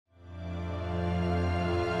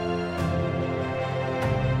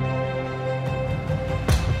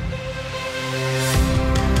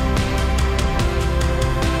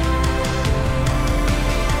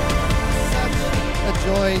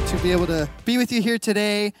be able to be with you here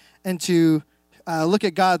today and to look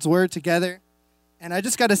at God's Word together. And I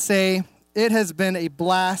just got to say, it has been a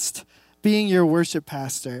blast being your worship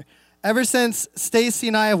pastor. Ever since Stacy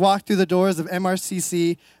and I have walked through the doors of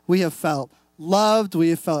MRCC, we have felt loved, we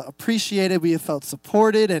have felt appreciated, we have felt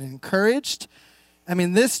supported and encouraged. I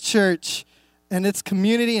mean, this church and its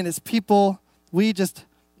community and its people, we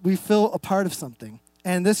feel a part of something.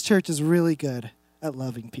 And this church is really good at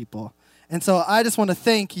loving people. And so I just want to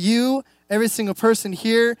thank you, every single person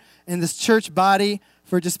here in this church body,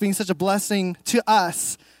 for just being such a blessing to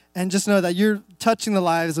us. And just know that you're touching the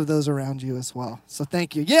lives of those around you as well. So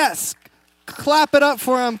thank you. Yes, clap it up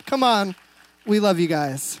for them. Come on. We love you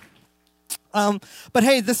guys. But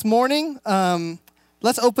hey, this morning,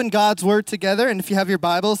 let's open God's Word together. And if you have your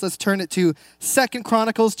Bibles, let's turn it to 2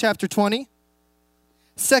 Chronicles chapter 20.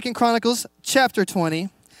 2 Chronicles chapter 20.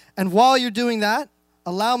 And while you're doing that,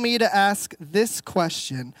 allow me to ask this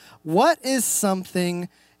question. What is something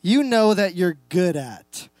you know that you're good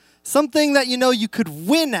at? Something that you know you could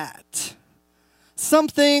win at?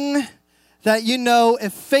 Something that you know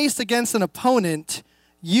if faced against an opponent,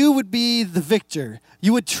 you would be the victor.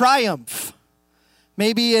 You would triumph.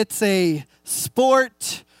 Maybe it's a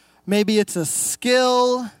sport, maybe it's a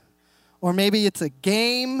skill, or maybe it's a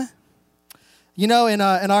game. You know, in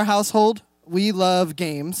our household, we love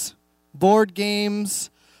games. Board games,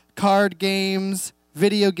 card games,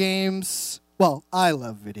 video games. Well, I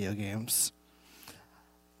love video games.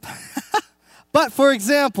 But for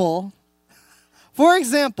example,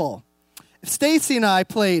 if Stacy and I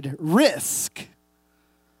played Risk,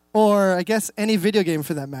 or I guess any video game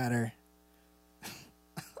for that matter,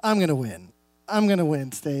 I'm going to win. I'm going to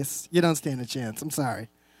win, Stace. You don't stand a chance. I'm sorry.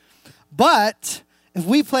 But if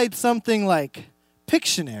we played something like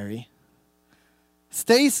Pictionary,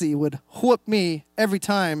 Stacy would whoop me every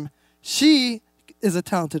time. She is a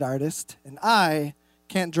talented artist, and I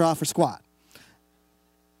can't draw for squat.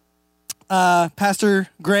 Pastor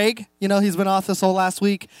Greg, you know, he's been off this whole last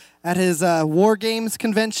week at his War Games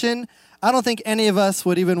convention. I don't think any of us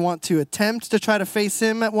would even want to attempt to try to face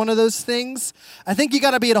him at one of those things. I think you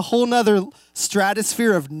got to be at a whole nother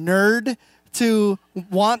stratosphere of nerd to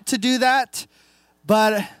want to do that.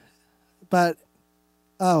 But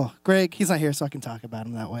oh, Greg, he's not here, so I can talk about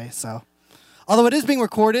him that way. So, although it is being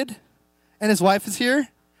recorded, and his wife is here,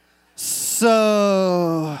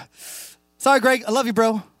 so sorry, Greg. I love you,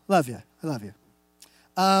 bro. Love you. I love you.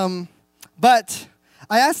 But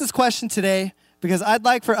I asked this question today because I'd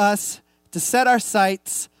like for us to set our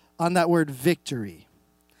sights on that word victory.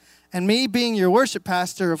 And me being your worship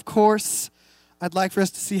pastor, of course, I'd like for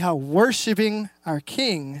us to see how worshiping our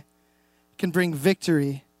King can bring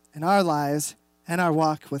victory in our lives and our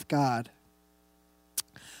walk with God.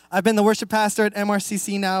 I've been the worship pastor at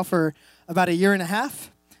MRCC now for about a year and a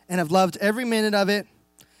half, and I've loved every minute of it.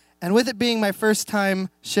 And with it being my first time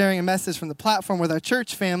sharing a message from the platform with our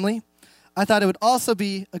church family, I thought it would also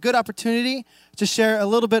be a good opportunity to share a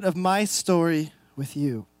little bit of my story with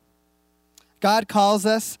you. God calls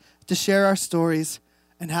us to share our stories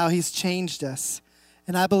and how he's changed us.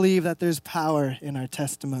 And I believe that there's power in our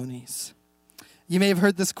testimonies. You may have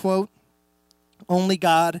heard this quote: only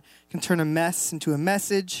God can turn a mess into a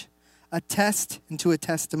message, a test into a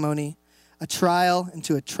testimony, a trial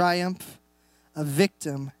into a triumph, a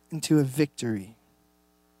victim into a victory.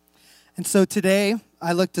 And so today,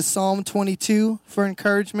 I look to Psalm 22 for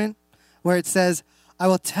encouragement, where it says, I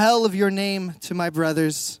will tell of your name to my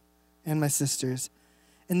brothers and my sisters.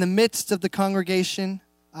 In the midst of the congregation,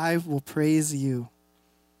 I will praise you.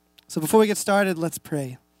 So before we get started, let's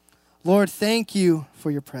pray. Lord, thank you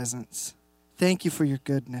for your presence. Thank you for your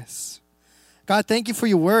goodness. God, thank you for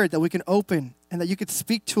your word that we can open and that you could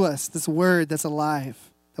speak to us, this word that's alive,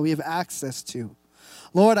 that we have access to.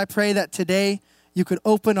 Lord, I pray that today you could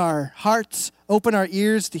open our hearts, open our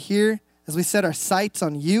ears to hear as we set our sights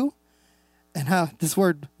on you and how this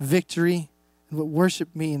word victory and what worship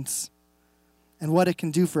means and what it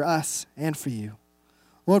can do for us and for you.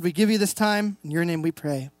 Lord, we give you this time. In your name we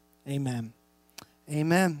pray. Amen.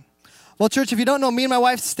 Amen. Well, church, if you don't know, me and my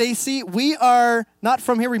wife, Stacy, we are not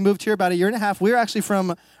from here. We moved here about a year and a half. We're actually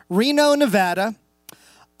from Reno, Nevada.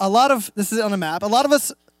 This is on a map. A lot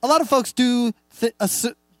of folks do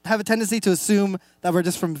have a tendency to assume that we're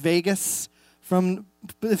just from Vegas.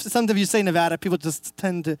 If some of you say Nevada, people just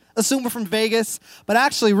tend to assume we're from Vegas. But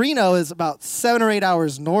actually, Reno is about 7 or 8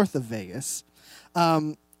 hours north of Vegas.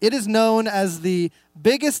 It is known as the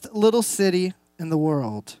biggest little city in the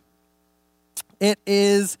world. It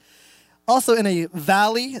is also in a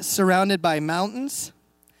valley surrounded by mountains.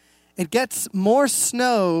 It gets more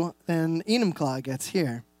snow than Enumclaw gets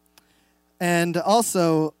here. And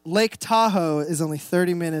also, Lake Tahoe is only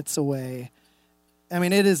 30 minutes away. I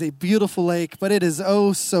mean, it is a beautiful lake, but it is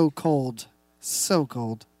oh so cold. So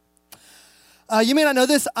cold. You may not know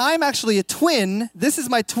this. I'm actually a twin. This is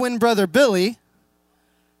my twin brother, Billy.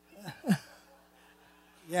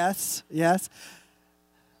 Yes.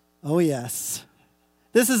 Oh, yes.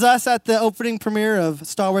 This is us at the opening premiere of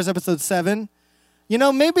Star Wars Episode 7. You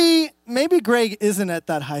know, maybe Greg isn't at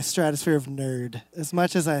that high stratosphere of nerd as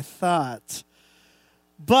much as I thought.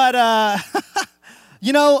 But,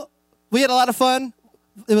 you know, we had a lot of fun.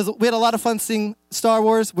 We had a lot of fun seeing Star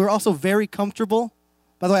Wars. We were also very comfortable.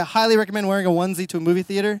 By the way, I highly recommend wearing a onesie to a movie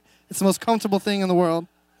theater. It's the most comfortable thing in the world.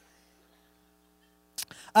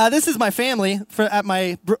 This is my family at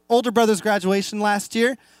my older brother's graduation last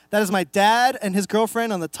year. That is my dad and his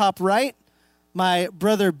girlfriend on the top right. My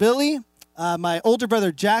brother Billy, my older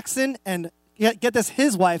brother Jackson, and get this,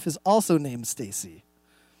 his wife is also named Stacy.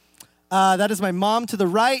 That is my mom to the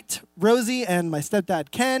right, Rosie, and my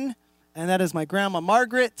stepdad Ken. And that is my grandma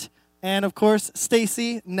Margaret. And of course,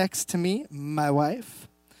 Stacy next to me, my wife.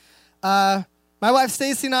 My wife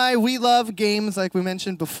Stacy and I, we love games like we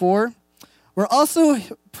mentioned before. We're also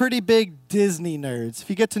pretty big Disney nerds. If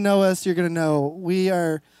you get to know us, you're going to know we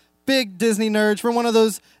are big Disney nerds. We're one of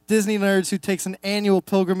those Disney nerds who takes an annual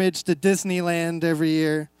pilgrimage to Disneyland every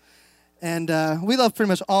year. And we love pretty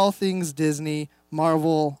much all things Disney,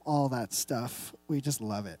 Marvel, all that stuff. We just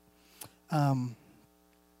love it.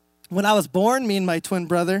 When I was born, me and my twin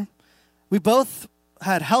brother, we both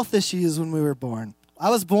had health issues when we were born. I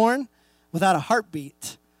was born without a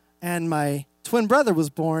heartbeat, and my twin brother was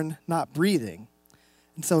born not breathing.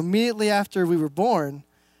 And so immediately after we were born,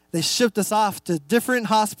 they shipped us off to different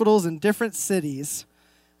hospitals in different cities.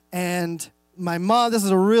 And my mom, this is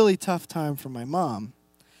a really tough time for my mom.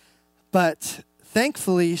 But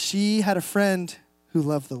thankfully, she had a friend who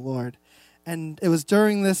loved the Lord. And it was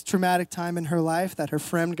during this traumatic time in her life that her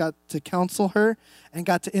friend got to counsel her and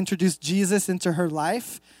got to introduce Jesus into her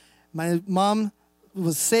life. My mom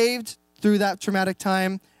was saved through that traumatic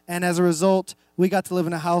time. And as a result, we got to live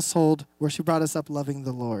in a household where she brought us up loving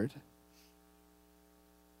the Lord.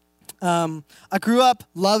 I grew up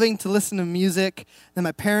loving to listen to music. Then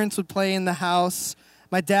my parents would play in the house.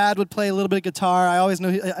 My dad would play a little bit of guitar.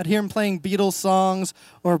 I'd hear him playing Beatles songs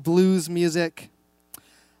or blues music.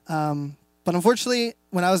 But unfortunately,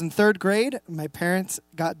 when I was in third grade, my parents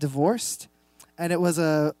got divorced. And it was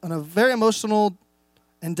a very emotional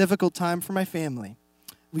and difficult time for my family.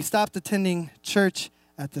 We stopped attending church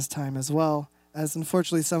at this time as well, as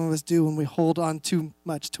unfortunately some of us do when we hold on too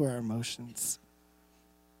much to our emotions.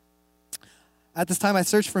 At this time, I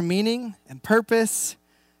searched for meaning and purpose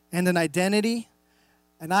and an identity,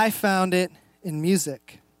 and I found it in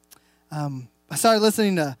music. I started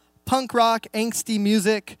listening to punk rock, angsty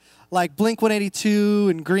music like Blink-182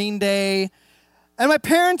 and Green Day. And my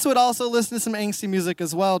parents would also listen to some angsty music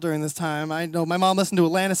as well during this time. I know my mom listened to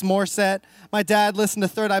Alanis Morissette. My dad listened to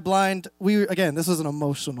Third Eye Blind. This was an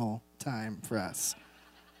emotional time for us.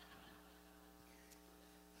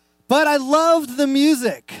 But I loved the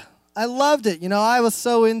music. I loved it. You know, I was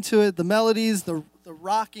so into it. The melodies, the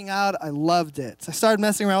rocking out, I loved it. So I started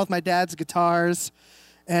messing around with my dad's guitars.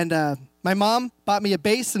 And my mom bought me a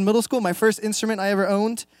bass in middle school, my first instrument I ever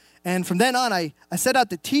owned. And from then on, I set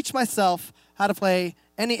out to teach myself how to play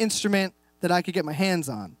any instrument that I could get my hands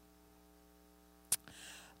on.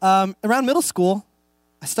 Around middle school,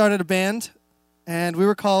 I started a band, and we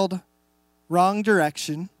were called Wrong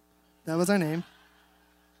Direction. That was our name.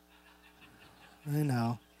 I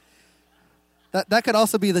know. That could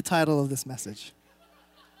also be the title of this message.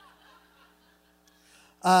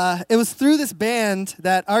 It was through this band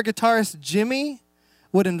that our guitarist, Jimmy,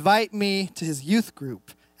 would invite me to his youth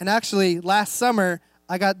group. And actually, last summer,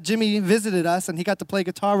 Jimmy visited us, and he got to play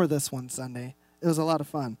guitar with us one Sunday. It was a lot of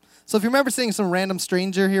fun. So if you remember seeing some random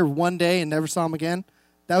stranger here one day and never saw him again,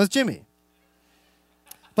 that was Jimmy.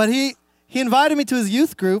 But he invited me to his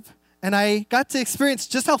youth group, and I got to experience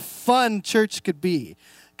just how fun church could be.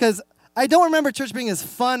 Because I don't remember church being as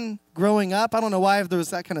fun growing up. I don't know why, if there was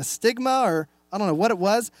that kind of stigma, or I don't know what it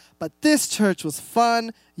was. But this church was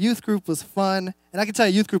fun. Youth group was fun. And I can tell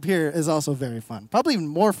you, youth group here is also very fun. Probably even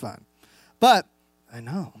more fun. But I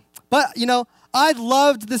know. But, you know, I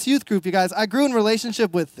loved this youth group, you guys. I grew in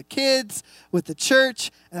relationship with the kids, with the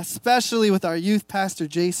church, and especially with our youth pastor,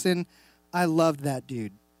 Jason. I loved that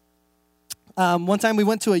dude. One time we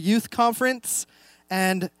went to a youth conference,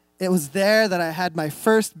 and it was there that I had my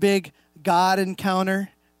first big God encounter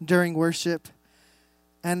during worship.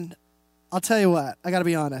 And I'll tell you what, I got to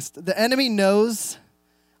be honest. The enemy knows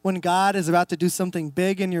when God is about to do something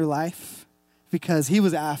big in your life because he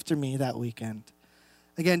was after me that weekend.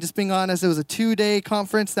 Again, just being honest, it was a 2-day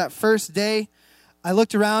conference. That first day, I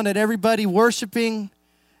looked around at everybody worshiping,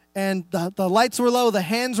 and the lights were low, the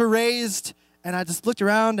hands were raised, and I just looked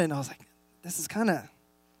around, and I was like, this is kind of,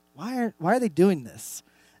 why are they doing this?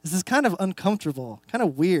 This is kind of uncomfortable, kind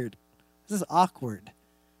of weird. This is awkward.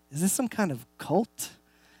 Is this some kind of cult?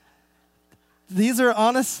 These are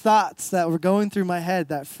honest thoughts that were going through my head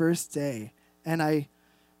that first day. And I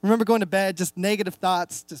remember going to bed, just negative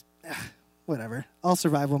thoughts, just whatever. I'll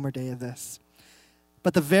survive one more day of this.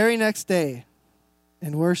 But the very next day,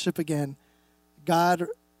 in worship again, God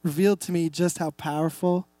revealed to me just how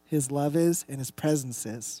powerful his love is and his presence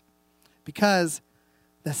is. Because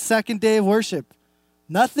the second day of worship,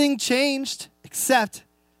 nothing changed except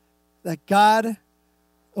that God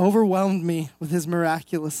overwhelmed me with his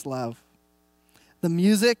miraculous love. The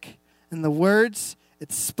music and the words,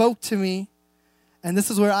 it spoke to me. And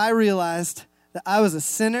this is where I realized that I was a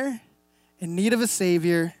sinner in need of a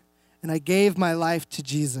Savior, and I gave my life to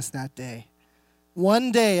Jesus that day.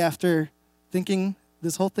 One day after thinking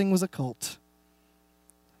this whole thing was a cult.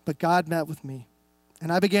 But God met with me,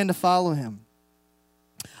 and I began to follow him.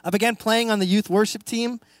 I began playing on the youth worship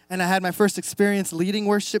team, and I had my first experience leading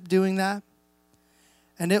worship doing that.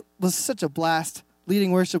 And it was such a blast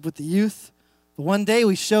leading worship with the youth. But one day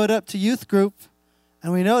we showed up to youth group,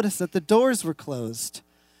 and we noticed that the doors were closed.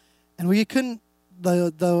 And we couldn't,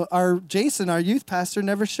 our Jason, our youth pastor,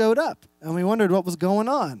 never showed up. And we wondered what was going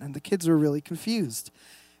on, and the kids were really confused.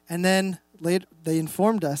 And then later, they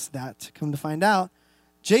informed us that, come to find out,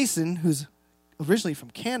 Jason, who's originally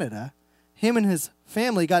from Canada, him and his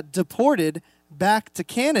family got deported back to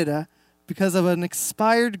Canada because of an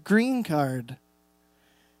expired green card.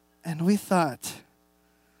 And we thought,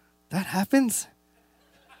 that happens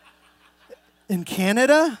in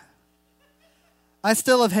Canada? I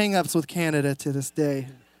still have hang-ups with Canada to this day.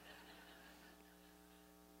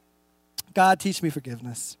 God, teach me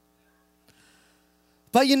forgiveness.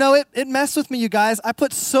 But you know, it messed with me, you guys. I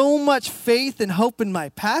put so much faith and hope in my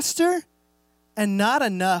pastor and not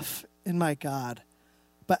enough in my God.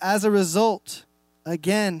 But as a result,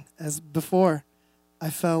 again, as before, I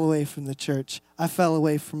fell away from the church. I fell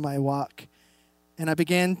away from my walk. And I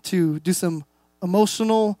began to do some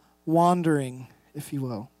emotional wandering, if you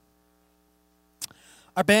will.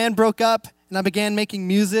 Our band broke up, and I began making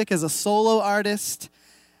music as a solo artist.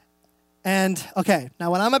 And, okay,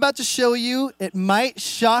 now what I'm about to show you, it might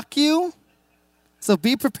shock you, so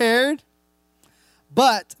be prepared.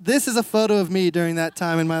 But this is a photo of me during that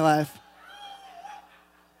time in my life.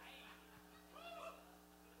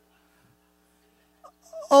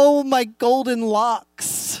 Oh, my golden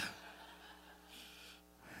locks.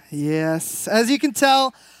 Yes, as you can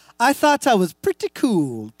tell, I thought I was pretty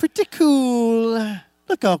cool. Pretty cool.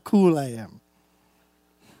 Look how cool I am.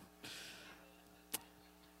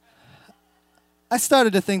 I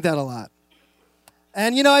started to think that a lot.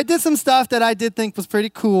 And, you know, I did some stuff that I did think was pretty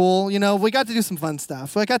cool. You know, we got to do some fun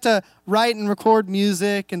stuff. I got to write and record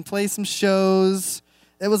music and play some shows.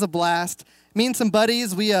 It was a blast. Me and some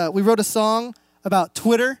buddies, we wrote a song about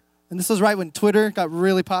Twitter. And this was right when Twitter got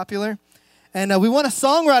really popular. And we won a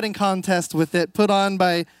songwriting contest with it put on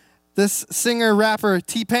by this singer-rapper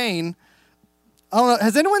T-Pain. I don't know,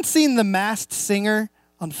 has anyone seen The Masked Singer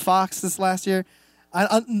on Fox this last year?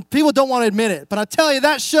 People don't want to admit it, but I tell you,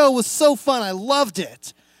 that show was so fun. I loved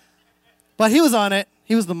it. But he was on it.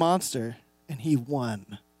 He was the monster, and he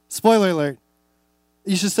won. Spoiler alert.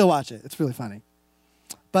 You should still watch it. It's really funny.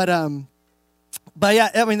 But yeah,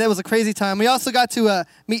 I mean, that was a crazy time. We also got to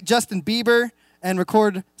meet Justin Bieber and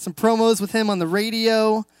record some promos with him on the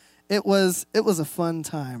radio. It was a fun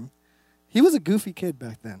time. He was a goofy kid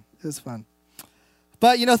back then. It was fun.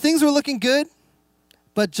 But, you know, things were looking good.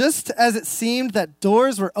 But just as it seemed that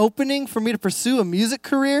doors were opening for me to pursue a music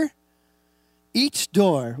career, each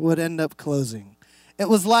door would end up closing. It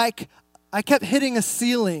was like I kept hitting a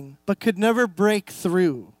ceiling but could never break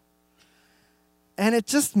through. And it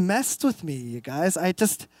just messed with me, you guys.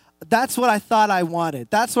 That's what I thought I wanted.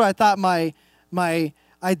 That's what I thought my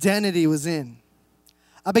identity was in.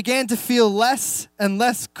 I began to feel less and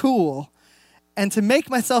less cool. And to make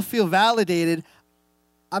myself feel validated,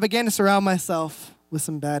 I began to surround myself with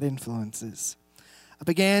some bad influences. I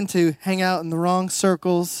began to hang out in the wrong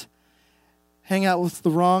circles, hang out with the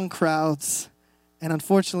wrong crowds, and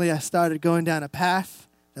unfortunately, I started going down a path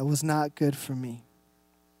that was not good for me.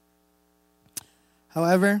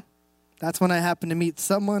 However, that's when I happened to meet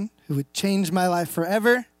someone who would change my life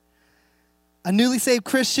forever, a newly saved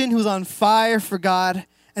Christian who was on fire for God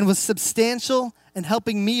and was substantial in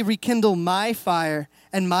helping me rekindle my fire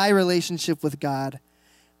and my relationship with God.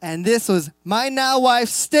 And this was my now wife,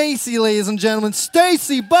 Stacy, ladies and gentlemen.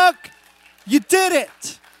 Stacy Buck, you did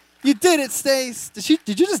it. You did it, Stace.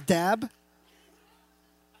 Did you just dab?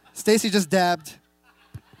 Stacy just dabbed.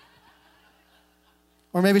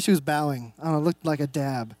 Or maybe she was bowing. I don't know, it looked like a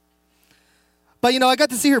dab. But, I got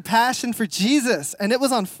to see her passion for Jesus, and it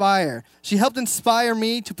was on fire. She helped inspire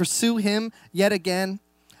me to pursue him yet again.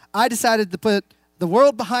 I decided to put the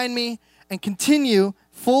world behind me and continue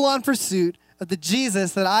full-on pursuit of the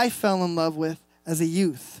Jesus that I fell in love with as a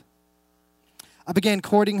youth. I began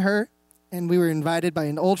courting her, and we were invited by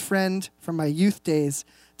an old friend from my youth days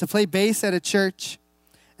to play bass at a church.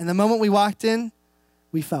 And the moment we walked in,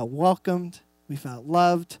 we felt welcomed, we felt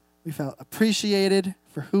loved, we felt appreciated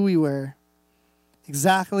for who we were.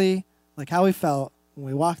 Exactly like how we felt when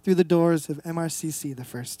we walked through the doors of MRCC the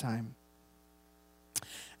first time.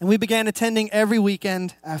 And we began attending every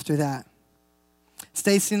weekend after that.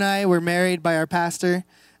 Stacy and I were married by our pastor.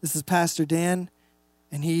 This is Pastor Dan,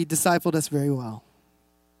 and he discipled us very well.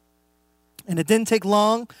 And it didn't take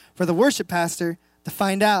long for the worship pastor to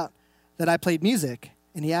find out that I played music,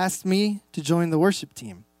 and he asked me to join the worship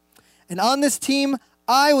team. And on this team,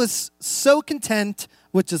 I was so content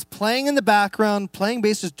with just playing in the background, playing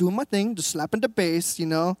bass, just doing my thing, just slapping the bass,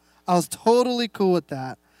 I was totally cool with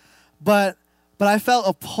that. But I felt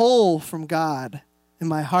a pull from God in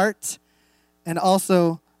my heart, and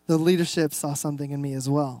also the leadership saw something in me as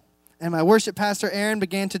well. And my worship pastor, Aaron,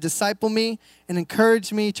 began to disciple me and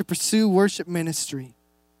encourage me to pursue worship ministry.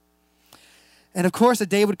 And of course, a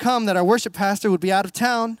day would come that our worship pastor would be out of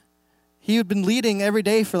town. He had been leading every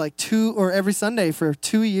day for every Sunday for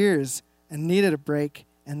 2 years and needed a break.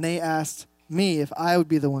 And they asked me if I would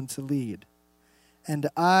be the one to lead. And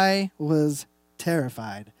I was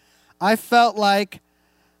terrified. I felt like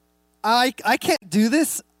I can't do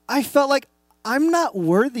this. I felt like I'm not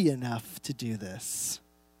worthy enough to do this.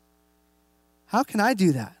 How can I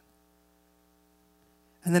do that?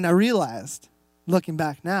 And then I realized, looking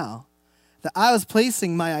back now, that I was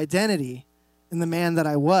placing my identity in the man that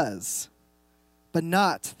I was, but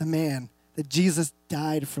not the man that Jesus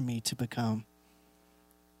died for me to become.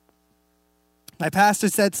 My pastor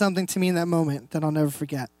said something to me in that moment that I'll never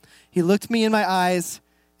forget. He looked me in my eyes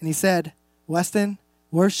and he said, Weston,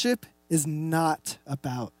 worship is not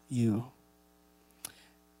about you.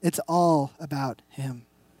 It's all about him.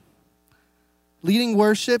 Leading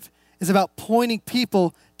worship is about pointing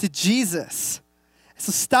people to Jesus.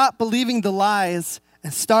 So stop believing the lies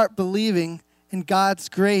and start believing in God's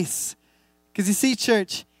grace. Because you see,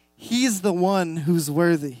 church, he's the one who's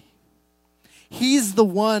worthy. He's the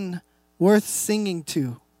one worth singing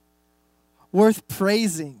to, worth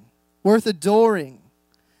praising, worth adoring.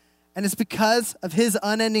 And it's because of his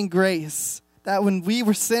unending grace that when we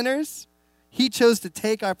were sinners, he chose to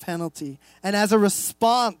take our penalty. And as a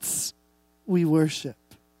response, we worship.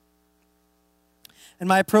 And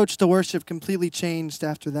my approach to worship completely changed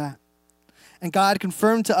after that. And God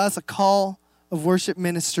confirmed to us a call of worship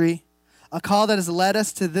ministry, a call that has led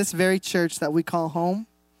us to this very church that we call home.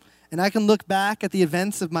 And I can look back at the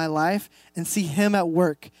events of my life and see him at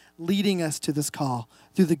work leading us to this call,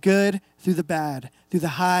 through the good, through the bad, through the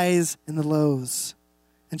highs and the lows.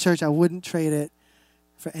 And church, I wouldn't trade it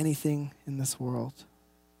for anything in this world.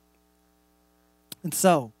 And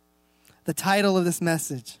so, the title of this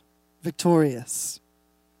message, Victorious.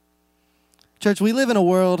 Church, we live in a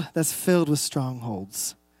world that's filled with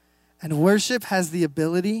strongholds. And worship has the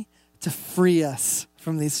ability to free us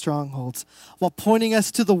from these strongholds while pointing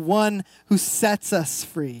us to the one who sets us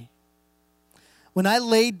free. When I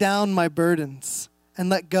laid down my burdens and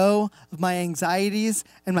let go of my anxieties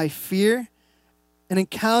and my fear and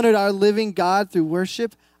encountered our living God through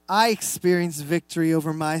worship, I experienced victory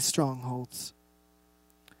over my strongholds.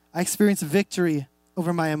 I experienced victory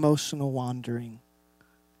over my emotional wandering.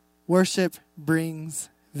 Worship brings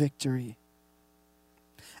victory.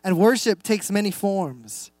 And worship takes many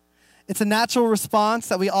forms. It's a natural response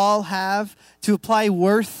that we all have to apply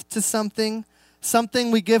worth to something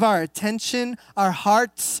we give our attention, our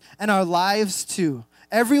hearts, and our lives to.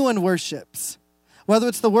 Everyone worships, whether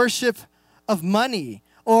it's the worship of money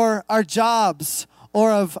or our jobs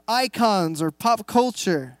or of icons or pop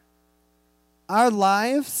culture. Our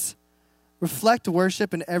lives reflect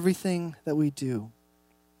worship in everything that we do.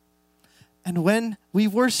 And when we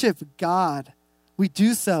worship God, we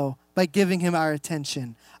do so by giving him our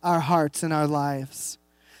attention, our hearts, and our lives.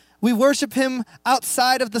 We worship him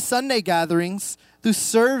outside of the Sunday gatherings through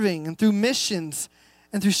serving and through missions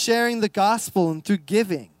and through sharing the gospel and through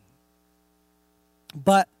giving.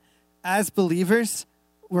 But as believers,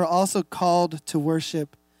 we're also called to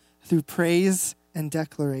worship through praise and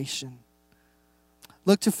declaration.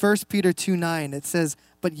 Look to 1 Peter 2:9. It says,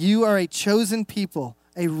 "But you are a chosen people,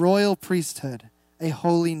 a royal priesthood, a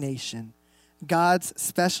holy nation, God's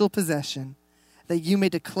special possession, that you may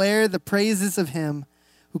declare the praises of him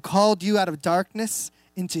who called you out of darkness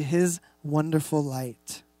into his wonderful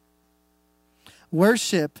light."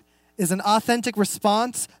 Worship is an authentic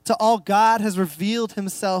response to all God has revealed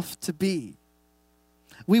himself to be.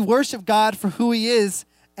 We worship God for who he is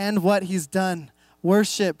and what he's done.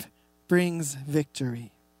 Worship brings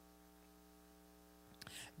victory.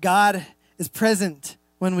 God is present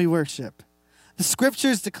when we worship. The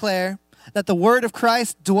scriptures declare that the word of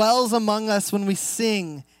Christ dwells among us when we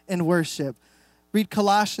sing and worship. Read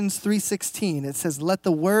Colossians 3:16. It says, "Let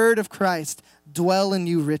the word of Christ dwell in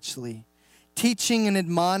you richly, teaching and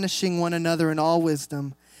admonishing one another in all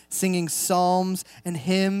wisdom, singing psalms and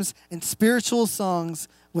hymns and spiritual songs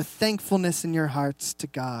with thankfulness in your hearts to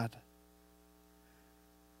God."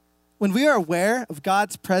 When we are aware of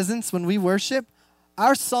God's presence when we worship,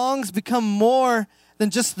 our songs become more than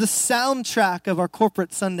just the soundtrack of our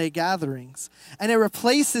corporate Sunday gatherings. And it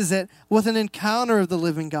replaces it with an encounter of the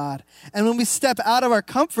living God. And when we step out of our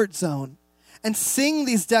comfort zone and sing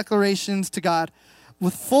these declarations to God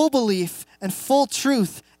with full belief and full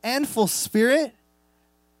truth and full spirit,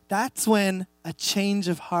 that's when a change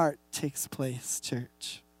of heart takes place,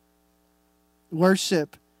 church.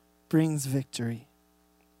 Worship brings victory.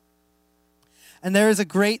 And there is a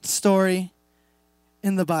great story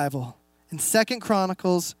in the Bible, in 2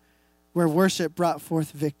 Chronicles, where worship brought forth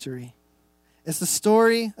victory. It's the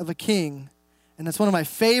story of a king, and it's one of my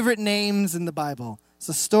favorite names in the Bible. It's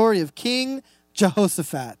the story of King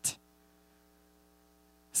Jehoshaphat.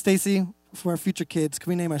 Stacy, for our future kids, can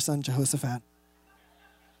we name our son Jehoshaphat?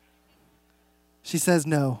 She says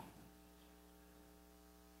no.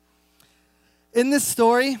 In this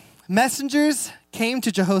story, messengers came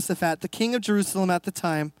to Jehoshaphat, the king of Jerusalem at the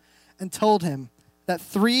time, and told him that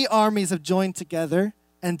 3 armies have joined together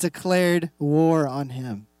and declared war on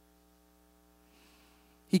him.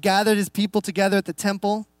 He gathered his people together at the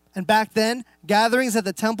temple, and back then, gatherings at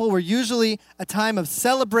the temple were usually a time of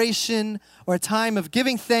celebration or a time of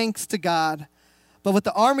giving thanks to God. But with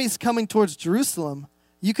the armies coming towards Jerusalem,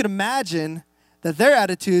 you could imagine that their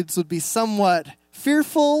attitudes would be somewhat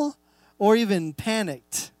fearful or even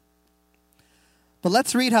panicked. But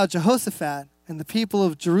let's read how Jehoshaphat and the people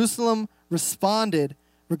of Jerusalem responded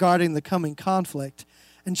regarding the coming conflict.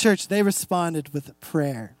 And church, they responded with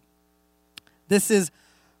prayer. This is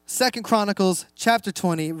 2 Chronicles chapter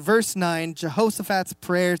 20, verse 9, Jehoshaphat's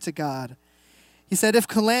prayer to God. He said, "If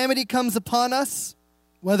calamity comes upon us,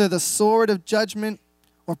 whether the sword of judgment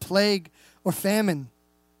or plague or famine,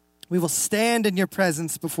 we will stand in your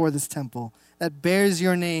presence before this temple that bears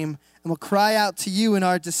your name and will cry out to you in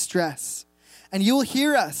our distress. And you will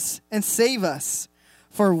hear us and save us,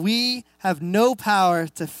 for we have no power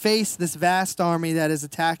to face this vast army that is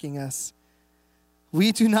attacking us.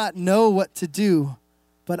 We do not know what to do,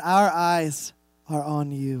 but our eyes are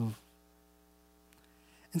on you."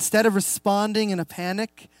 Instead of responding in a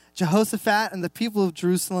panic, Jehoshaphat and the people of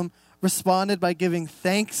Jerusalem responded by giving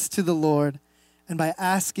thanks to the Lord and by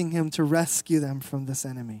asking him to rescue them from this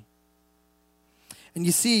enemy. And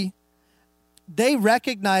you see, they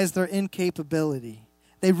recognized their incapability.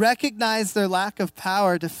 They recognized their lack of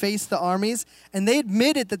power to face the armies, and they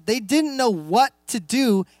admitted that they didn't know what to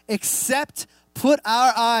do except put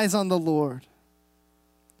our eyes on the Lord.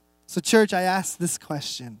 So church, I ask this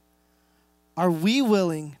question. Are we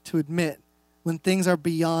willing to admit when things are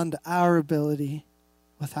beyond our ability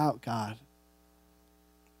without God?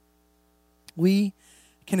 We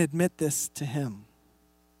can admit this to him.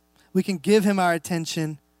 We can give him our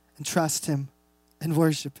attention and trust him and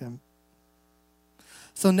worship him.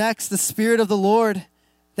 So next, the Spirit of the Lord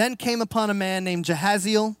then came upon a man named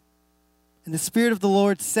Jahaziel, and the Spirit of the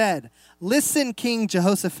Lord said, "Listen, King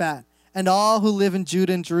Jehoshaphat, and all who live in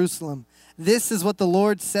Judah and Jerusalem. This is what the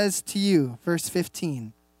Lord says to you." Verse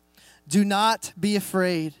 15. "Do not be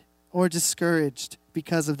afraid or discouraged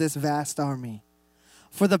because of this vast army,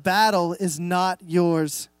 for the battle is not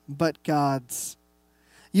yours, but God's.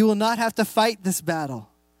 You will not have to fight this battle.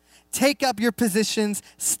 Take up your positions,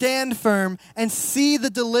 stand firm, and see the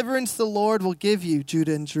deliverance the Lord will give you,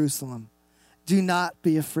 Judah and Jerusalem. Do not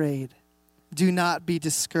be afraid. Do not be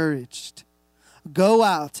discouraged. Go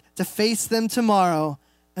out to face them tomorrow,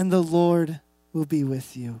 and the Lord will be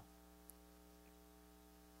with you."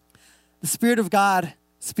 The Spirit of God,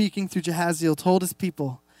 speaking through Jahaziel, told his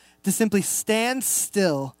people to simply stand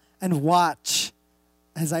still and watch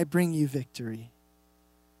as I bring you victory.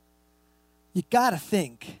 You got to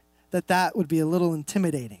think that would be a little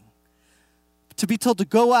intimidating. to be told to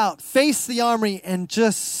go out, face the army, and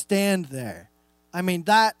just stand there. I mean,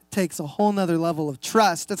 that takes a whole nother level of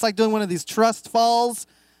trust. It's like doing one of these trust falls.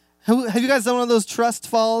 Have you guys done one of those trust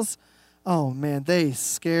falls? Oh, man, they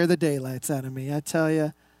scare the daylights out of me, I tell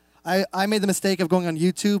you. I made the mistake of going on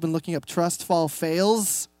YouTube and looking up trust fall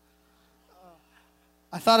fails.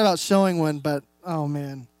 I thought about showing one, but, oh,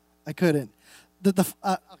 man, I couldn't.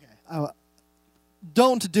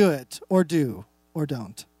 Don't do it, or do, or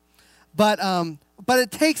don't. But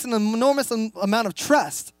it takes an enormous amount of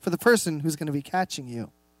trust for the person who's going to be catching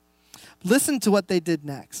you. Listen to what they did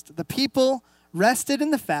next. The people rested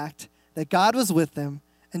in the fact that God was with them,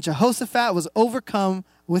 and Jehoshaphat was overcome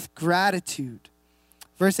with gratitude.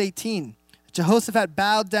 Verse 18, Jehoshaphat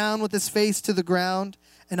bowed down with his face to the ground,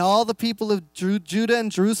 and all the people of Judah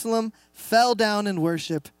and Jerusalem fell down in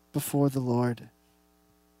worship before the Lord.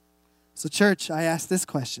 So church, I ask this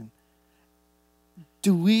question.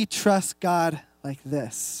 Do we trust God like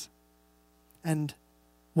this? And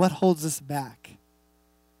what holds us back?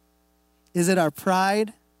 Is it our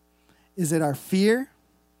pride? Is it our fear?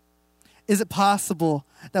 Is it possible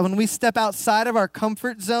that when we step outside of our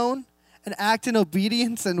comfort zone and act in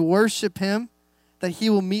obedience and worship Him, that He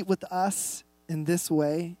will meet with us in this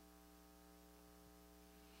way?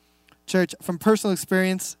 Church, from personal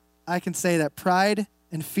experience, I can say that pride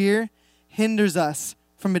and fear hinders us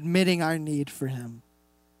from admitting our need for Him.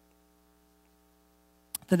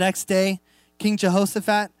 The next day, King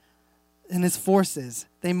Jehoshaphat and his forces,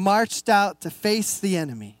 they marched out to face the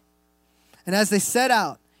enemy. And as they set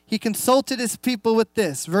out, he consulted his people with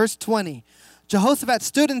this. Verse 20, Jehoshaphat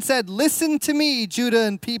stood and said, "Listen to me, Judah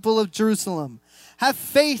and people of Jerusalem. Have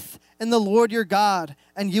faith in the Lord your God,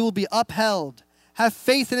 and you will be upheld. Have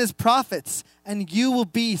faith in His prophets, and you will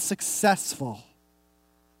be successful."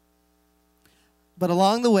 But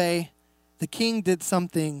along the way, the king did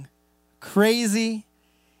something crazy.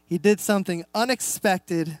 He did something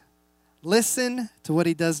unexpected. Listen to what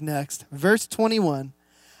he does next. Verse 21,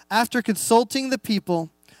 after consulting the people,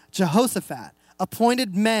 Jehoshaphat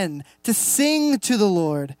appointed men to sing to the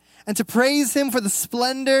Lord and to praise Him for the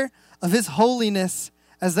splendor of His holiness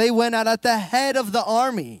as they went out at the head of the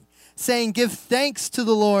army, saying, "Give thanks to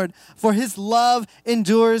the Lord, for His love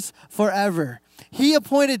endures forever." He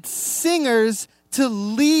appointed singers to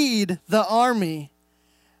lead the army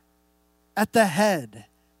at the head,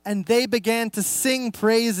 and they began to sing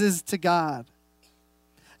praises to God.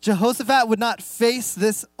 Jehoshaphat would not face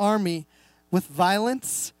this army with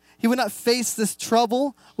violence. He would not face this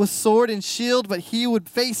trouble with sword and shield, but he would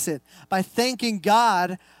face it by thanking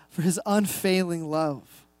God for His unfailing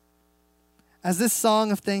love. As this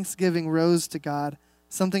song of thanksgiving rose to God,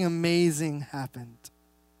 something amazing happened.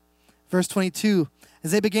 Verse 22,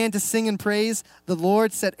 as they began to sing and praise, the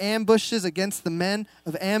Lord set ambushes against the men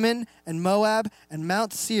of Ammon and Moab and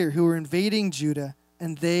Mount Seir who were invading Judah,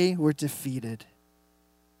 and they were defeated.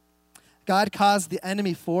 God caused the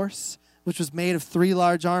enemy force, which was made of 3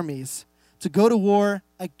 large armies, to go to war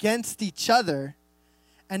against each other.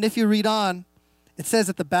 And if you read on, it says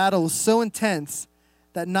that the battle was so intense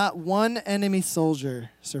that not one enemy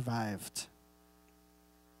soldier survived.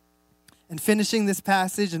 And finishing this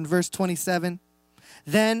passage in verse 27,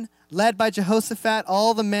 then, led by Jehoshaphat,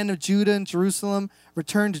 all the men of Judah and Jerusalem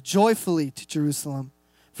returned joyfully to Jerusalem,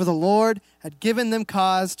 for the Lord had given them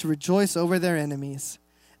cause to rejoice over their enemies.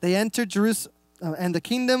 They entered Jerusalem, and the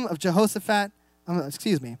kingdom of Jehoshaphat,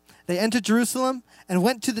 they entered Jerusalem and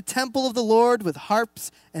went to the temple of the Lord with harps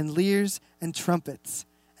and lyres and trumpets.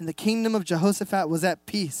 And the kingdom of Jehoshaphat was at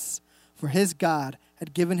peace, for his God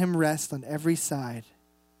had given him rest on every side.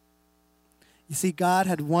 You see, God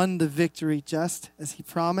had won the victory just as He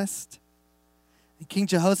promised. And King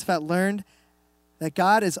Jehoshaphat learned that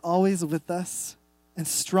God is always with us and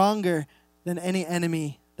stronger than any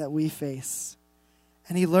enemy that we face.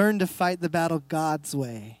 And he learned to fight the battle God's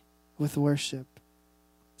way with worship.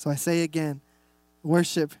 So I say again,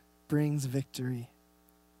 worship brings victory.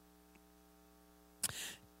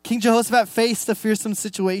 King Jehoshaphat faced a fearsome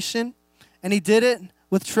situation, and he did it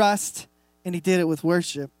with trust, and he did it with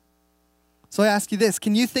worship. So I ask you this,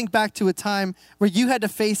 can you think back to a time where you had to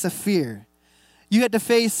face a fear? You had to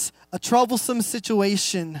face a troublesome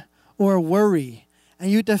situation or a worry,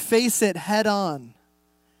 and you had to face it head on.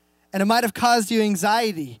 And it might have caused you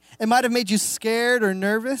anxiety. It might have made you scared or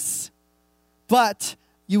nervous, but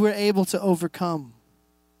you were able to overcome.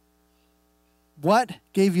 What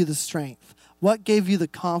gave you the strength? What gave you the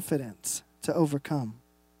confidence to overcome?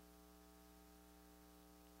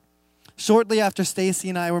 Shortly after Stacy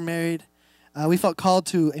and I were married, we felt called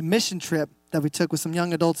to a mission trip that we took with some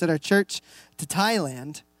young adults at our church to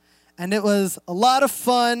Thailand. And it was a lot of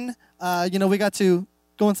fun. We got to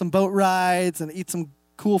go on some boat rides and eat some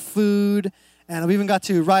cool food. And we even got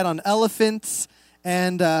to ride on elephants.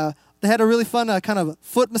 And they had a really fun kind of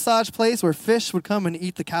foot massage place where fish would come and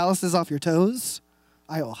eat the calluses off your toes.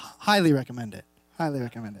 I will highly recommend it. Highly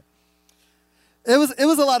recommend it. It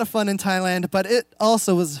was a lot of fun in Thailand, but it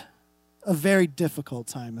also was a very difficult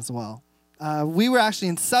time as well. We were actually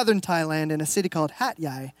in southern Thailand in a city called Hat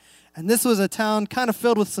Yai. And this was a town kind of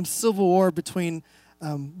filled with some civil war between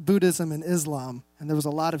Buddhism and Islam. And there was a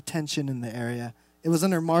lot of tension in the area. It was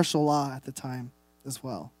under martial law at the time as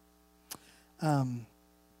well.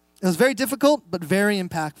 It was very difficult, but very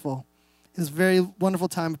impactful. It was a very wonderful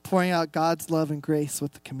time of pouring out God's love and grace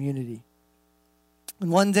with the community. And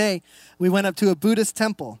one day, we went up to a Buddhist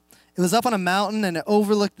temple. It was up on a mountain, and it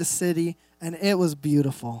overlooked the city, and it was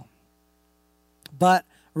beautiful. But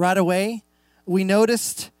right away, we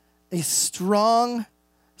noticed a strong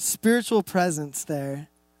spiritual presence there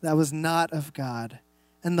that was not of God,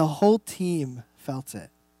 and the whole team felt it.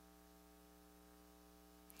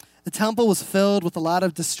 The temple was filled with a lot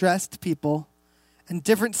of distressed people and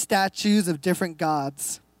different statues of different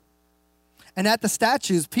gods. And at the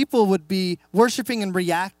statues, people would be worshiping and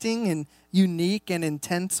reacting in unique and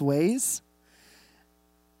intense ways.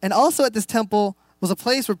 And also at this temple was a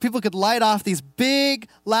place where people could light off these big,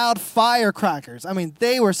 loud firecrackers. I mean,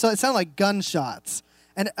 it sounded like gunshots.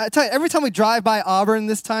 And I tell you, every time we drive by Auburn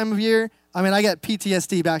this time of year, I get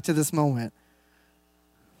PTSD back to this moment.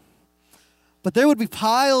 But there would be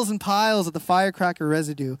piles and piles of the firecracker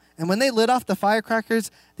residue. And when they lit off the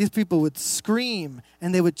firecrackers, these people would scream,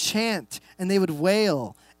 and they would chant, and they would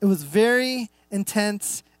wail. It was very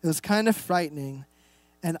intense. It was kind of frightening.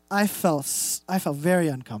 And I felt very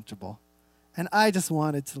uncomfortable. And I just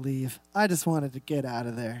wanted to leave. I just wanted to get out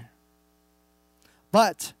of there.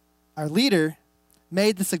 But our leader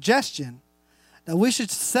made the suggestion that we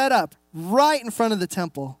should set up right in front of the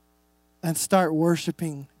temple and start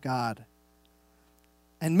worshiping God.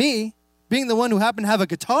 And me, being the one who happened to have a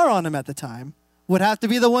guitar on him at the time, would have to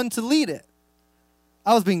be the one to lead it.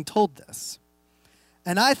 I was being told this.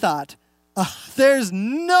 And I thought, there's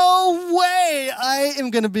no way I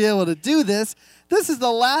am going to be able to do this. This is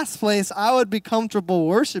the last place I would be comfortable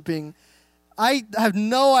worshiping. I have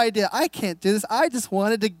no idea. I can't do this. I just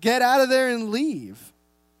wanted to get out of there and leave.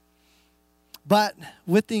 But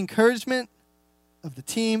with the encouragement of the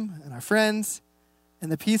team and our friends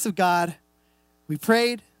and the peace of God, we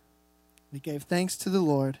prayed, we gave thanks to the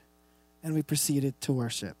Lord, and we proceeded to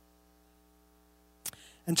worship.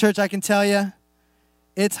 And church, I can tell you,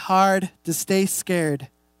 it's hard to stay scared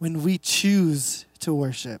when we choose to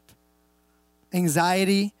worship.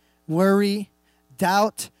 Anxiety, worry,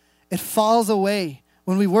 doubt, it falls away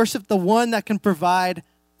when we worship the one that can provide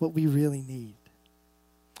what we really need.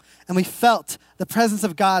 And we felt the presence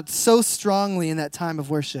of God so strongly in that time of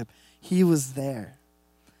worship. He was there.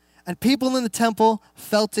 And people in the temple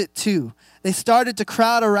felt it too. They started to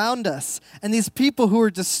crowd around us. And these people who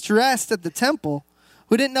were distressed at the temple,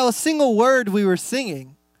 who didn't know a single word we were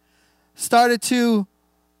singing, started to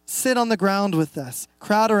sit on the ground with us,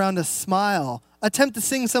 crowd around us, smile, attempt to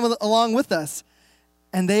sing along with us.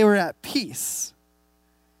 And they were at peace.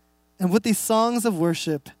 And with these songs of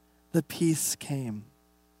worship, the peace came.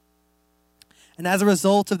 And as a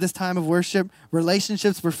result of this time of worship,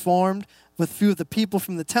 relationships were formed with a few of the people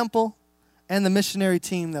from the temple and the missionary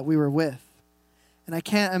team that we were with. And I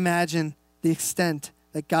can't imagine the extent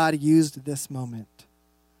that God used this moment.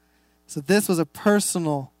 So this was a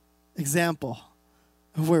personal example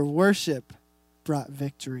of where worship brought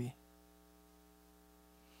victory.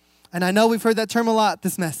 And I know we've heard that term a lot,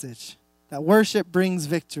 this message, that worship brings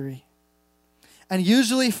victory. And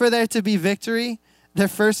usually for there to be victory, there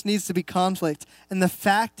first needs to be conflict. And the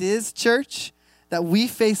fact is, church, that we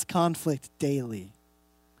face conflict daily.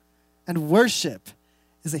 And worship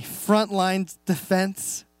is a frontline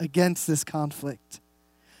defense against this conflict.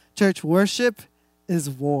 Church, worship is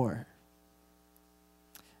war.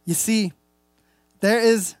 You see, there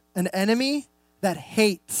is an enemy that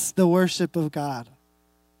hates the worship of God.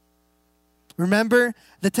 Remember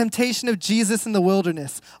the temptation of Jesus in the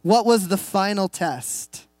wilderness. What was the final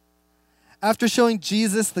test? After showing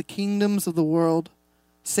Jesus the kingdoms of the world,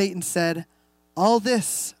 Satan said, "All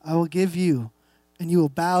this I will give you, and you will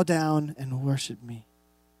bow down and worship me."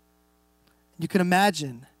 You can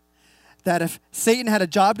imagine that if Satan had a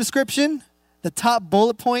job description, the top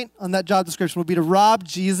bullet point on that job description would be to rob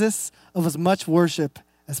Jesus of as much worship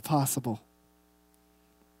as possible.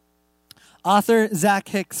 Author Zach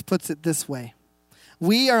Hicks puts it this way: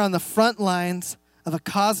 we are on the front lines of a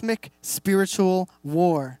cosmic spiritual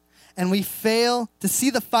war, and we fail to see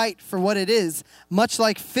the fight for what it is, much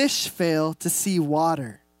like fish fail to see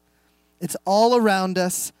water. It's all around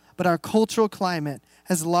us, but our cultural climate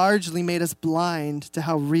has largely made us blind to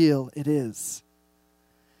how real it is.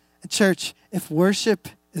 Church, if worship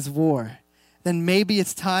is war, then maybe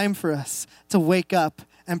it's time for us to wake up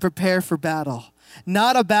and prepare for battle.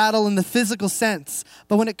 Not a battle in the physical sense,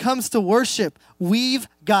 but when it comes to worship, we've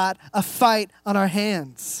got a fight on our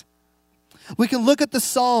hands. We can look at the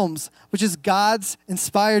Psalms, which is God's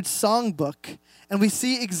inspired songbook, and we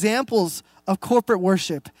see examples of corporate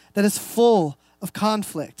worship that is full of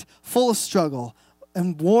conflict, full of struggle,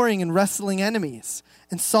 and warring and wrestling enemies.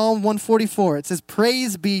 In Psalm 144, it says,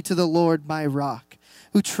 "Praise be to the Lord, my rock,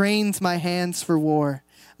 who trains my hands for war,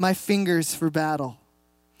 my fingers for battle."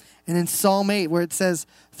 And in Psalm 8, where it says,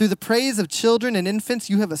 "Through the praise of children and infants,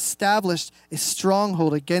 you have established a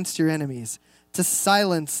stronghold against your enemies, to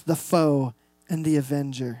silence the foe and the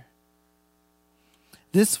avenger."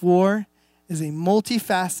 This war is a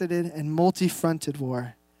multifaceted and multi-fronted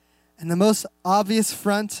war. And the most obvious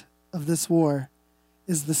front of this war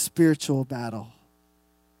is the spiritual battle.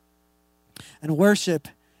 And worship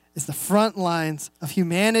is the front lines of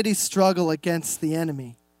humanity's struggle against the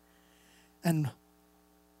enemy. And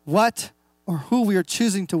what or who we are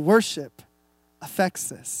choosing to worship affects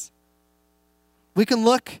this. We can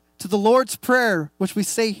look to the Lord's Prayer, which we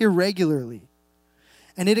say here regularly.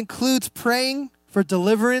 And it includes praying for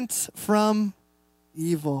deliverance from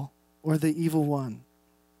evil or the evil one.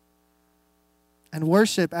 And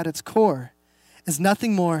worship at its core is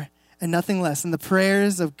nothing more and nothing less than the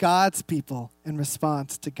prayers of God's people in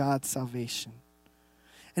response to God's salvation.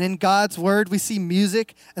 And in God's word, we see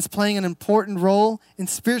music as playing an important role in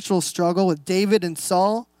spiritual struggle with David and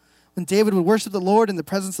Saul. When David would worship the Lord in the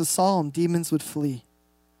presence of Saul, demons would flee.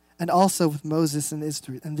 And also with Moses and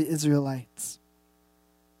the Israelites.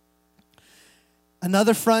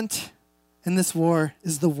 Another front in this war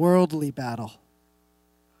is the worldly battle.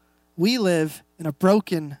 We live in a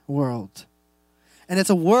broken world. And it's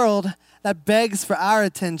a world that begs for our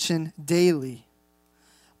attention daily.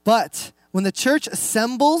 But when the church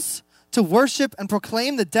assembles to worship and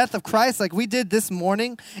proclaim the death of Christ like we did this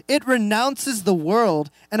morning, it renounces the world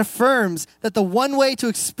and affirms that the one way to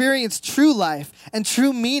experience true life and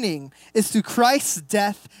true meaning is through Christ's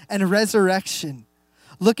death and resurrection.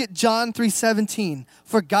 Look at John 3:17.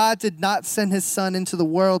 "For God did not send his Son into the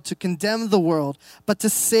world to condemn the world, but to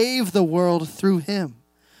save the world through him."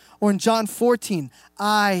 Or in John 14,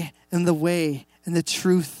 "I am the way and the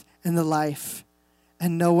truth and the life,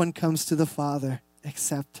 and no one comes to the Father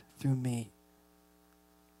except through me."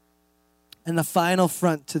 And the final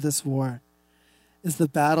front to this war is the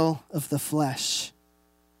battle of the flesh.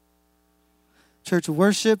 Church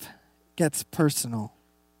worship gets personal.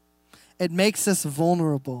 It makes us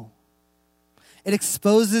vulnerable. It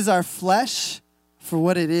exposes our flesh for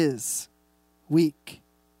what it is, weak.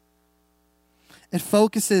 It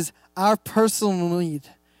focuses our personal need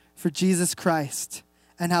for Jesus Christ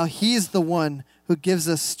and how he's the one who gives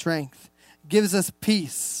us strength, gives us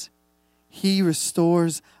peace. He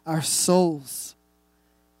restores our souls,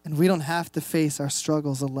 and we don't have to face our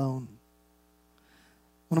struggles alone.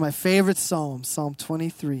 One of my favorite psalms, Psalm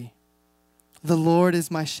 23. "The Lord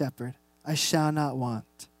is my shepherd, I shall not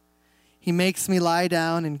want. He makes me lie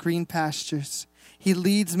down in green pastures. He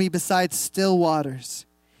leads me beside still waters.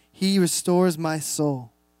 He restores my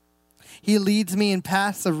soul. He leads me in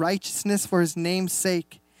paths of righteousness for his name's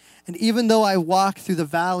sake. And even though I walk through the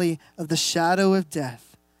valley of the shadow of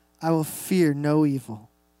death, I will fear no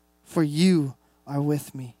evil, for you are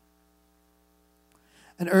with me."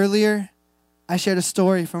 And earlier, I shared a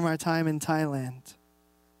story from our time in Thailand.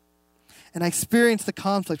 And I experienced the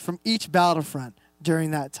conflict from each battlefront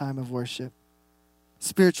during that time of worship.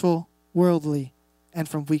 Spiritual, worldly, and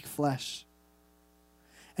from weak flesh.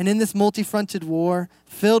 And in this multi-fronted war,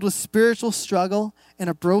 filled with spiritual struggle in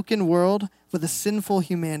a broken world with a sinful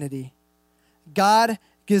humanity, God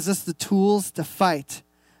gives us the tools to fight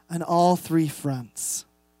on all three fronts.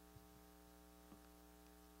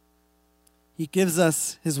 He gives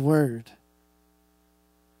us his word.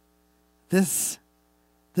 This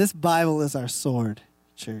Bible is our sword,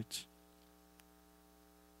 church.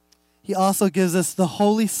 He also gives us the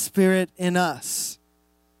Holy Spirit in us.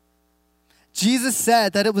 Jesus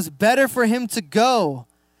said that it was better for him to go,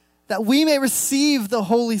 that we may receive the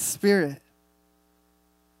Holy Spirit.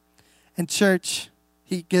 And church,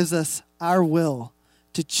 he gives us our will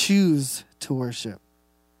to choose to worship.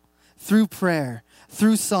 Through prayer,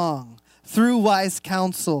 through song, through wise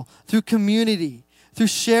counsel, through community, through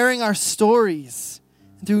sharing our stories,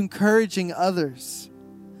 and through encouraging others.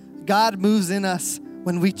 God moves in us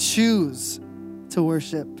when we choose to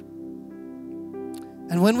worship.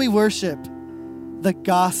 And when we worship, the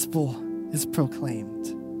gospel is proclaimed.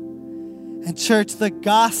 And church, the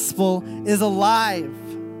gospel is alive.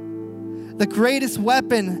 The greatest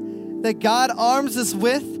weapon that God arms us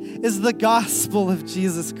with is the gospel of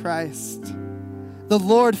Jesus Christ. The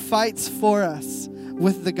Lord fights for us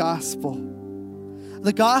with the gospel.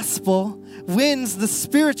 The gospel wins the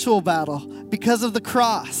spiritual battle because of the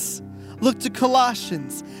cross. Look to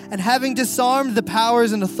Colossians. And having disarmed the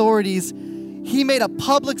powers and authorities, he made a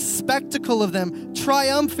public spectacle of them,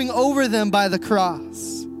 triumphing over them by the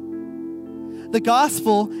cross. The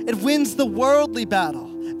gospel, it wins the worldly battle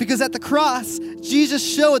because at the cross, Jesus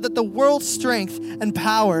showed that the world's strength and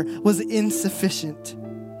power was insufficient.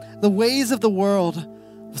 The ways of the world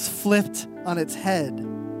was flipped on its head,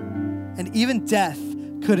 and even death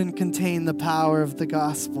couldn't contain the power of the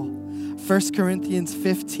gospel. 1 Corinthians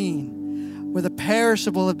 15, where the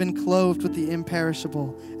perishable have been clothed with the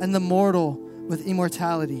imperishable, and the mortal with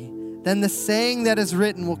immortality. Then the saying that is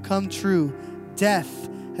written will come true. Death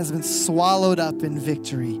has been swallowed up in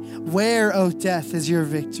victory. Where, O death, is your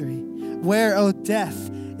victory? Where, O death,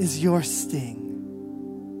 is your sting?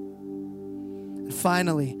 And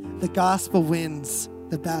finally, the gospel wins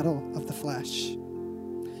the battle of the flesh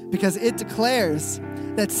because it declares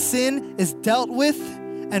that sin is dealt with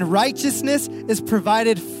and righteousness is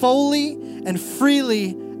provided fully and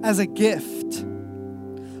freely as a gift.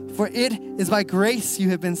 For it is by grace you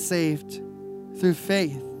have been saved through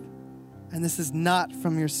faith. And this is not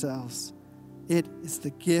from yourselves. It is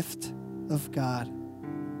the gift of God.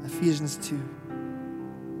 Ephesians 2.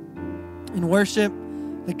 In worship,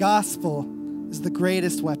 the gospel is the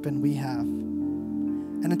greatest weapon we have.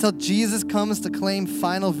 And until Jesus comes to claim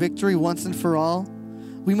final victory once and for all,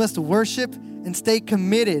 we must worship and stay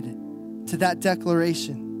committed to that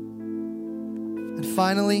declaration. And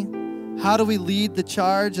finally, how do we lead the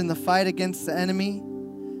charge in the fight against the enemy,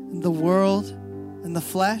 and the world, and the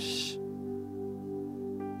flesh?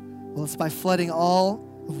 Well, it's by flooding all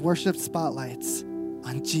of worship spotlights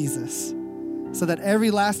on Jesus, so that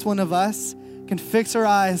every last one of us can fix our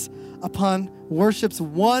eyes upon worship's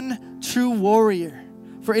one true warrior,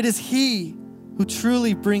 for it is he who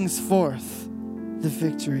truly brings forth the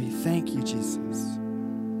victory. Thank you, Jesus.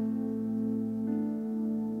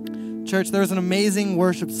 Church, there was an amazing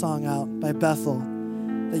worship song out by Bethel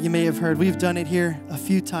that you may have heard. We've done it here a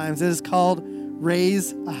few times. It is called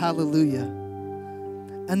Raise a Hallelujah.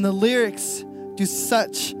 And the lyrics do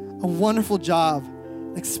such a wonderful job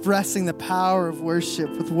expressing the power of worship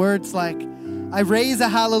with words like, I raise a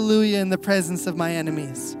hallelujah in the presence of my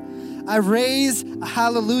enemies. I raise a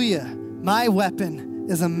hallelujah. My weapon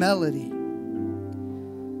is a melody.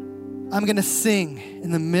 I'm going to sing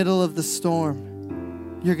in the middle of the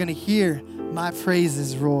storm. You're going to hear my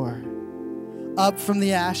praises roar. Up from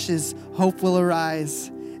the ashes, hope will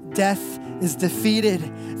arise. Death is defeated.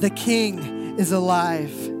 The King is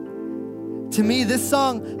alive. To me, this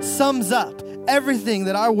song sums up everything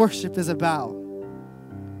that our worship is about.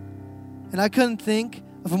 And I couldn't think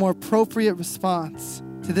of a more appropriate response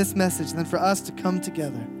to this message than for us to come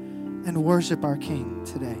together and worship our King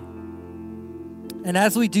today. And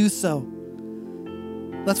as we do so,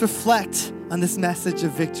 let's reflect on this message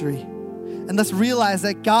of victory. And let's realize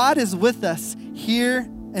that God is with us here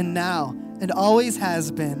and now, and always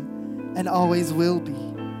has been, and always will be.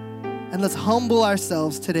 And let's humble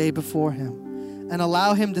ourselves today before Him and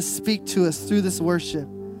allow Him to speak to us through this worship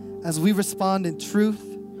as we respond in truth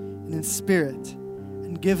and in spirit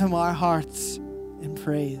and give Him our hearts in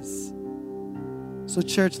praise. So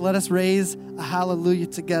church, let us raise a hallelujah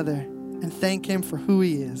together and thank Him for who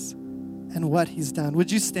He is and what He's done.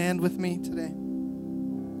 Would you stand with me today?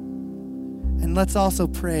 And let's also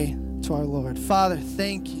pray to our Lord. Father,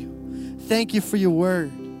 thank you. Thank you for your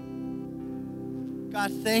word.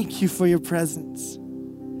 God, thank you for your presence.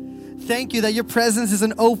 Thank you that your presence is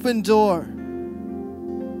an open door.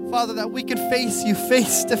 Father, that we can face you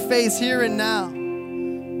face to face here and now.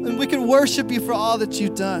 And we can worship you for all that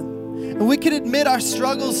you've done. And we can admit our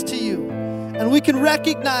struggles to you. And we can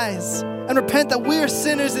recognize and repent that we are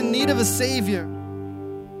sinners in need of a Savior.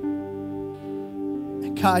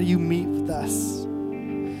 And God, you meet with us.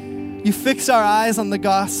 You fix our eyes on the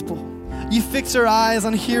gospel. You fix our eyes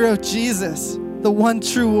on hero Jesus, the one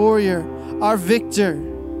true warrior, our victor.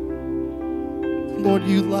 Lord,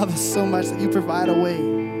 you love us so much that you provide a way.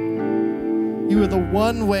 You are the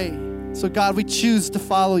one way. So God, we choose to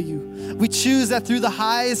follow you. We choose that through the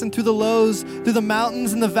highs and through the lows, through the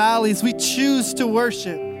mountains and the valleys, we choose to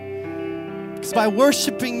worship. Because by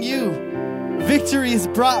worshiping you, victory is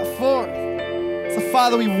brought forth. So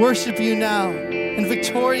Father, we worship you now. and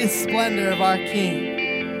victorious splendor of our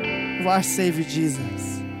King, of our Savior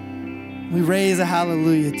Jesus. We raise a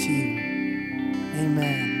hallelujah to you.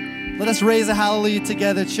 Amen. Let us raise a hallelujah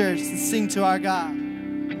together, church, and sing to our God.